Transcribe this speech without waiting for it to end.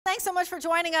thanks so much for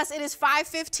joining us. It is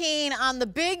 5:15 on the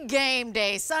big game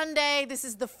day, Sunday. This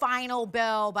is the final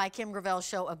Belle by Kim Gravel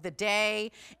show of the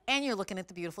day. And you're looking at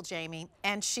the beautiful Jamie.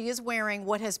 And she is wearing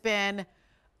what has been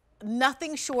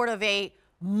nothing short of a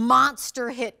monster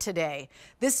hit today.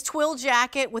 This twill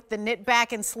jacket with the knit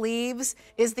back and sleeves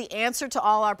is the answer to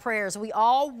all our prayers. We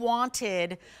all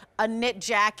wanted a knit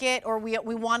jacket, or we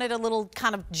wanted a little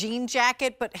kind of jean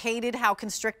jacket, but hated how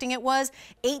constricting it was.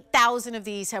 8,000 of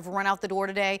these have run out the door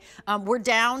today. We're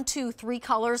down to 3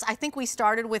 colors. I think we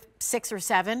started with 6 or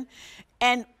 7.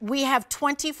 And we have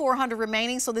 2,400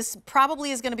 remaining, so this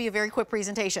probably is going to be a very quick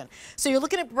presentation. So you're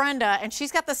looking at Brenda, and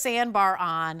she's got the sandbar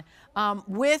on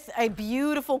with a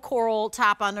beautiful coral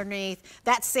top underneath.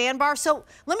 That sandbar, so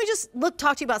let me just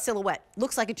talk to you about silhouette.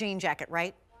 Looks like a jean jacket,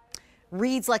 right?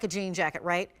 Reads like a jean jacket,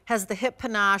 right? Has the hip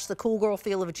panache, the cool girl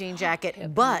feel of a jean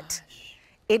jacket, but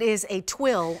it is a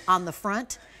twill on the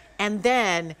front, and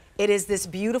then it is this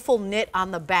beautiful knit on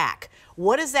the back.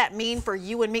 What does that mean for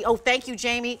you and me? Oh, thank you,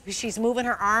 Jamie. She's moving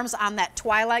her arms on that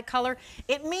twilight color.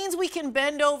 It means we can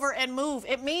bend over and move.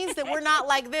 It means that we're not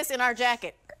like this in our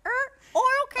jacket. Oil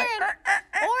can.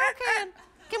 Oil can.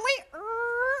 Can we?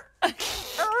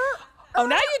 Oh,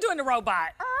 now you're doing the robot.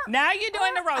 Now you're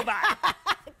doing the robot.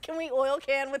 Can we oil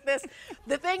can with this?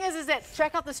 The thing is that,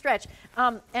 check out the stretch.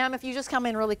 Em, if you just come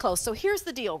in really close. So here's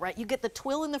the deal, right? You get the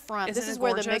twill in the front. This is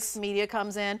where the mixed media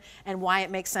comes in and why it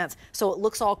makes sense. So it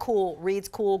looks all cool, reads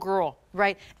cool girl,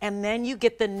 right? And then you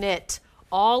get the knit.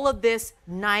 All of this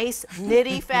nice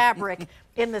knitty fabric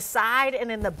in the side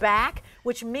and in the back,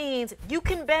 which means you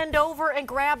can bend over and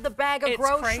grab the bag of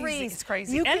groceries. Crazy. It's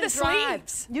crazy. You and can the drive.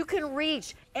 sleeves. You can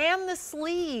reach. And the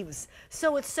sleeves.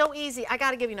 So it's so easy. I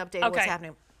got to give you an update of what's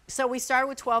happening. So we started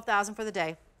with 12,000 for the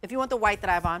day. If you want the white that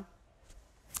I have on,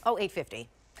 oh, $850.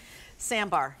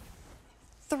 Sandbar,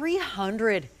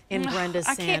 300 in Brenda's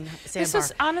sandbar. This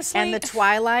is honestly, and the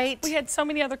twilight. We had so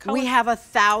many other colors. We have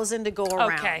 1,000 to go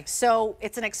around. Okay. So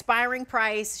it's an expiring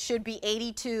price. Should be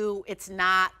 82. It's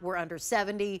not. We're under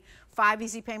 70. 5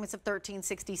 easy payments of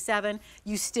 $13.67.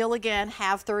 You still, again,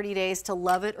 have 30 days to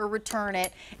love it or return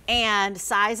it. And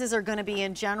sizes are going to be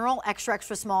in general, extra,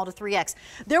 extra small to 3X.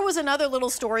 There was another little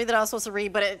story that I was supposed to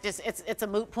read, but it's a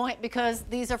moot point because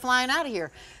these are flying out of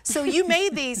here. So you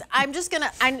made these. I'm just going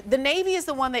to, the navy is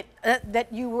the one that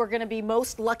you were going to be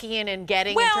most lucky in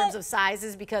getting in terms of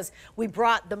sizes because we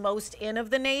brought the most in of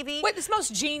the navy. Wait, it's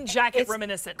most jean jacket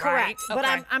reminiscent, correct. Right? But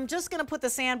okay. I'm just going to put the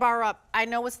sandbar up. I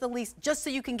know it's the least, just so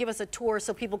you can give us a tour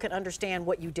so people can understand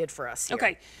what you did for us here.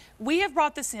 Okay, we have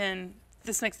brought this in.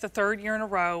 This makes the 3rd year in a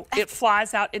row. It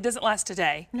flies out. It doesn't last a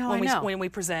day when we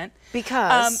present.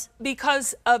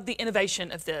 Because of the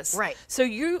innovation of this. Right. So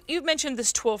you mentioned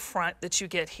this twill front that you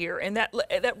get here, and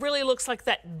that really looks like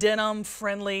that denim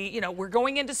friendly, you know, we're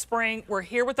going into spring, we're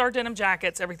here with our denim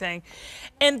jackets, everything.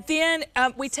 And then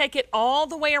we take it all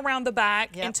the way around the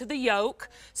back into the yoke.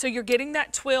 So you're getting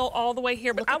that twill all the way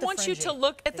here. But I want you to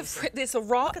look at it's a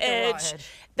raw edge.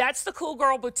 That's the cool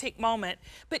girl boutique moment.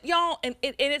 But y'all, and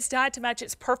it's dyed to match.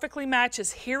 It's perfectly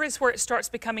matches. Here is where it starts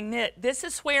becoming knit. This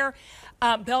is where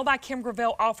Belle by Kim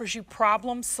Gravel offers you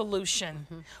problem solution.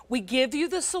 We give you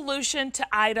the solution to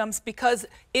items because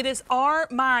it is our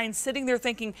mind sitting there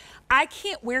thinking, I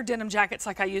can't wear denim jackets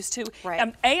like I used to.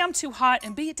 Right. A, I'm too hot,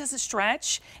 and B, it doesn't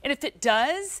stretch. And if it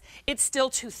does, it's still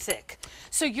too thick.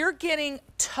 So you're getting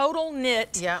total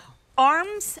knit,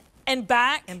 arms and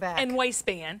back and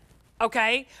waistband.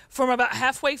 Okay, from about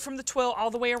halfway from the twill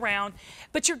all the way around.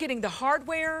 But you're getting the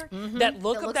hardware, that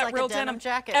look of that like real a denim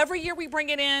jacket. Every year we bring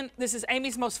it in. This is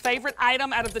Amy's most favorite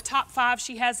item out of the top 5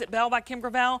 she has at Belle by Kim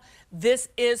Gravel. This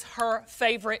is her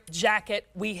favorite jacket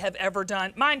we have ever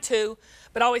done. Mine too,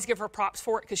 but I always give her props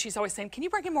for it because she's always saying, can you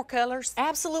bring in more colors?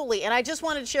 Absolutely, and I just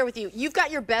wanted to share with you, you've got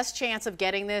your best chance of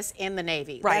getting this in the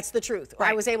navy. Right. That's the truth.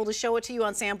 Right. I was able to show it to you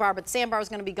on sandbar, but the sandbar is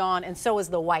going to be gone, and so is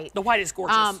the white. The white is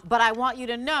gorgeous. But I want you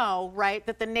to know, right,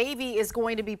 that the navy is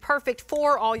going to be perfect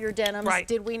for all your denims. Right.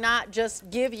 Did we not just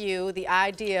give you the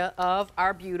idea of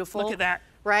our beautiful... Look at that.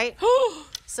 Right?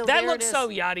 So that looks so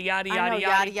yada, yada, yada, I know,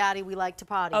 yada. yada, we like to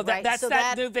potty, oh, right? That's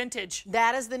that new vintage.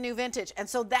 That is the new vintage. And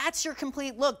so that's your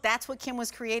complete look. That's what Kim was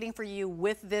creating for you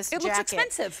with this jacket. It looks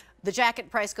expensive. The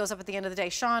jacket price goes up at the end of the day.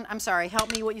 Sean, I'm sorry,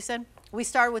 help me what you said? We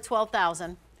started with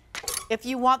 12,000. If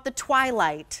you want the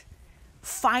twilight,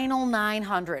 final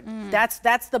 900.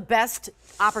 That's the best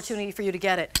opportunity for you to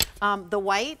get it. The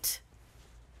white,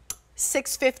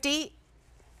 650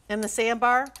 in the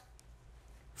sandbar.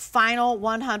 Final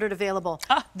 100 available.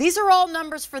 These are all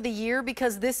numbers for the year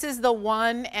because this is the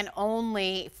one and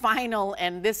only final,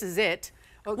 and this is it.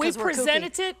 We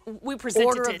presented it.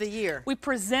 Order of the year. We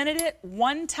presented it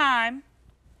one time.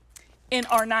 in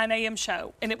our 9 a.m.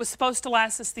 show, and it was supposed to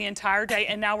last us the entire day,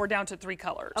 and now we're down to 3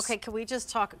 colors. Okay, can we just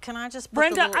talk? Can I just put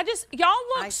Brenda, y'all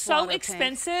look ice so water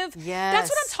expensive. pink. Yes. That's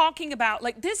what I'm talking about.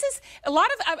 Like, this is a lot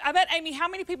of, I bet, Amy, how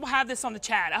many people have this on the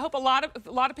chat? I hope a lot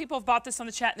of people have bought this on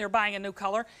the chat and they're buying a new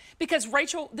color. Because,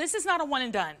 Rachel, this is not a one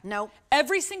and done. Nope.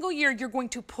 Every single year, you're going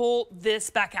to pull this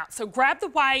back out. So grab the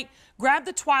white, grab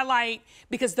the twilight,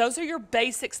 because those are your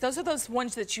basics. Those are those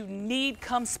ones that you need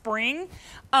come spring.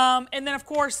 And then, of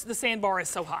course, the sandbar is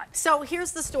so hot. So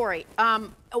here's the story.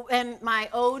 And my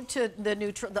ode to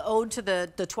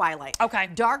the twilight. Okay.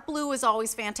 Dark blue is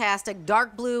always fantastic.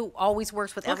 Dark blue always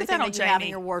works with everything that you have in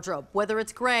your wardrobe, whether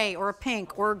it's gray or a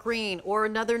pink or a green or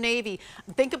another navy.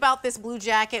 Think about this blue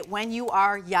jacket when you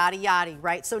are yachty yachty,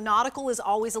 right? So nautical is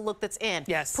always a look that's in.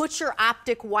 Yes. Put your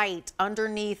optic white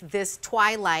underneath this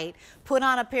twilight. Put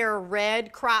on a pair of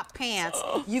red crop pants.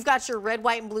 Oh. You've got your red,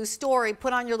 white, and blue story.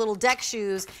 Put on your little deck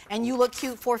shoes, and you look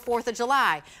cute for 4th of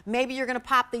July. Maybe you're going to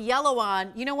pop the yellow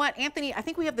on. You know what, Anthony? I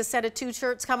think we have the set of 2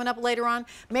 shirts coming up later on.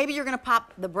 Maybe you're going to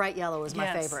pop the bright yellow is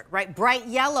my favorite, right? Bright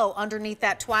yellow underneath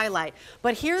that twilight.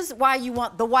 But here's why you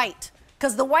want the white.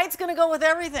 Because the white's going to go with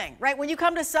everything, right? When you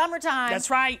come to summertime,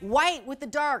 that's right. White with the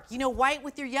dark, you know, white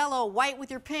with your yellow, white with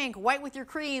your pink, white with your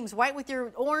creams, white with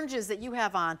your oranges that you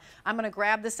have on. I'm going to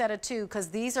grab the set of 2 because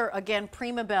these are, again,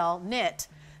 Prima Belle knit.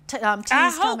 I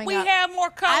hope we have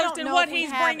more colors than what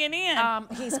he's bringing in.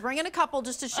 He's bringing a couple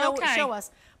just to show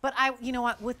us. But you know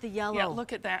what, with the yellow. Yeah,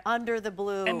 look at that. Under the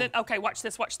blue. And then, okay, watch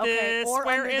this, watch okay, this. Or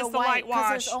where is the white wash?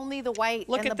 Because there's only the white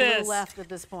and the blue left at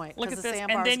this point. Look at the this,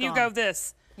 sandbar's and then you gone. go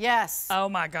this. Yes. Oh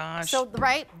my gosh. So,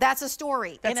 right, that's a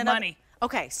story. That's money.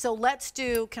 Okay, so let's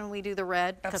do, can we do the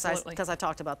red? Absolutely. Because I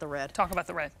talked about the red. Talk about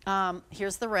the red.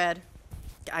 Here's the red.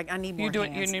 I need more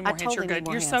hands. You need more hands. You're good.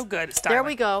 You're so good at styling. There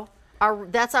we go.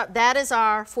 That is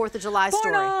our 4th of July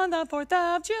story. Born on the 4th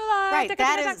of July. Right,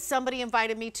 that is, somebody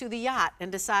invited me to the yacht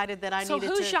and decided that I needed to.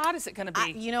 So whose yacht is it going to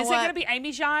be? You know what? Is it going to be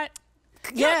Amy's yacht?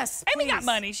 Yes, Amy got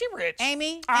money. She rich.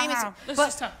 Amy's.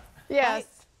 Yes.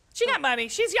 She got money.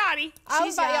 She's yachty. I'll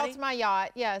invite y'all to my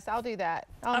yacht. Yes, I'll do that.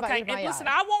 I'll invite you to my yacht. Listen,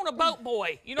 I want a boat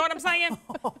boy. You know what I'm saying?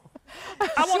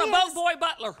 I want a boat boy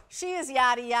butler. She is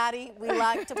yachty yachty. We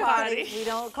like to party. We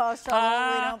don't cause trouble.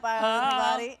 We don't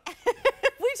buy anybody.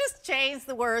 We just changed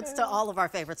the words to all of our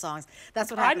favorite songs.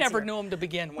 That's what happens. I never knew them to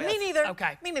begin with. Me neither.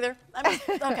 Okay. Me neither. I mean,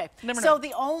 okay. So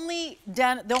the only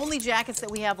jackets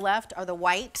that we have left are the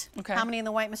white. Okay. How many in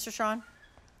the white, Mr. Sean?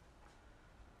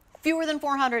 Fewer than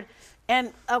 400.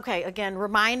 And, okay, again,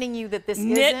 reminding you that this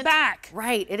isn't... Knit back.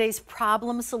 Right. It is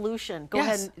problem solution. Go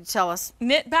ahead and tell us.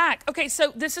 Knit back. Okay,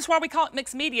 so this is why we call it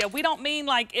mixed media. We don't mean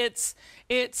like it's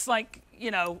like, you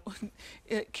know,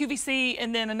 QVC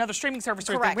and then another streaming service.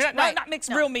 Correct. We're not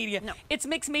mixed real media. No. It's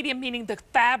mixed media meaning the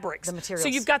fabrics. The materials. So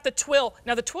you've got the twill.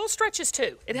 Now the twill stretches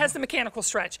too. It has the mechanical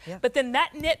stretch. Yep. But then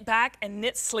that knit back and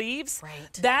knit sleeves,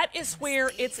 right. That is where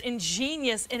it's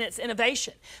ingenious in its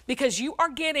innovation. Because you are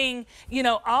getting, you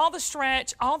know, all the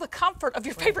stretch, all the comfort of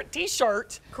your favorite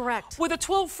t-shirt. Correct. With a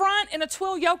twill front and a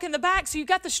twill yoke in the back. So you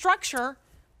got the structure.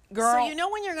 Girl. So you know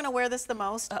when you're going to wear this the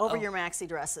most? Over your maxi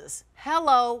dresses.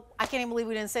 Hello. I can't even believe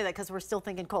we didn't say that because we're still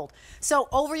thinking cold. So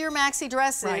over your maxi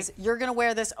dresses, you're going to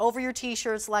wear this over your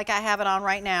t-shirts like I have it on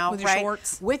right now. With your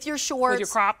shorts. With your shorts. With your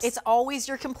crops. It's always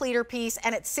your completer piece,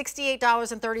 and it's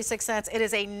 $68.36. It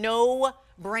is a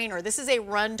no-brainer. This is a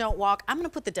run, don't walk. I'm going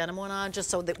to put the denim one on just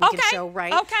so that we can show,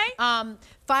 right? Okay.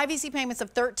 5 easy payments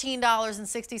of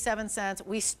 $13.67.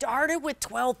 We started with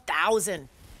 $12,000.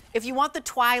 If you want the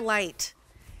twilight,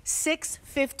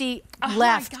 $650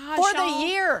 left for the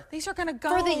year. These are going to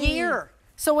go for the year.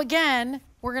 So again,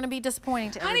 we're going to be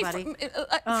disappointing to everybody.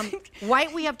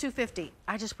 White, we have $250.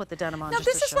 I just put the denim on. Now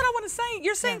this is what I want to say.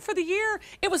 You're saying for the year,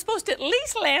 it was supposed to at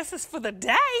least last us for the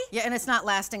day. Yeah, and it's not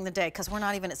lasting the day because we're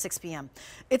not even at 6 p.m.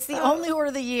 It's the only order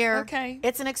of the year. Okay.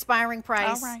 It's an expiring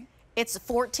price. All right. It's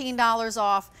 $14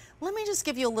 off. Let me just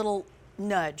give you a little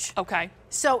nudge. Okay.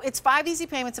 So it's 5 easy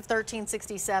payments of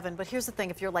 $13.67, but here's the thing.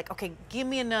 If you're like, okay, give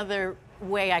me another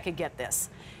way I could get this.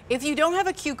 If you don't have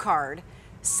a Q card,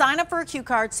 sign up for a Q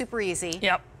card, super easy.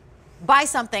 Yep. Buy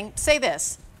something, say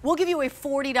this. We'll give you a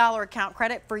 $40 account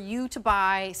credit for you to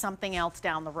buy something else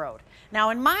down the road. Now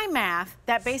in my math,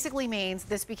 that basically means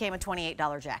this became a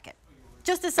 $28 jacket.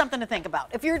 Just as something to think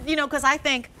about. If you're, you know, because I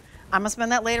think, I'm going to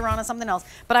spend that later on something else.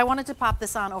 But I wanted to pop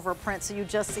this on over a print so you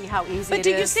just see how easy it is. But do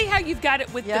you see how you've got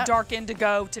it with the dark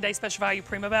indigo, today's special value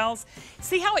Prima Bells?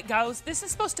 See how it goes? This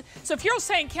is supposed to, so if you're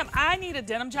saying, Kim, I need a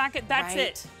denim jacket, that's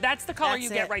it. That's the color you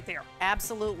get right there.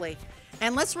 Absolutely.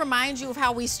 And let's remind you of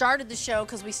how we started the show,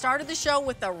 because we started the show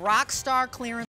with the Rockstar clearance.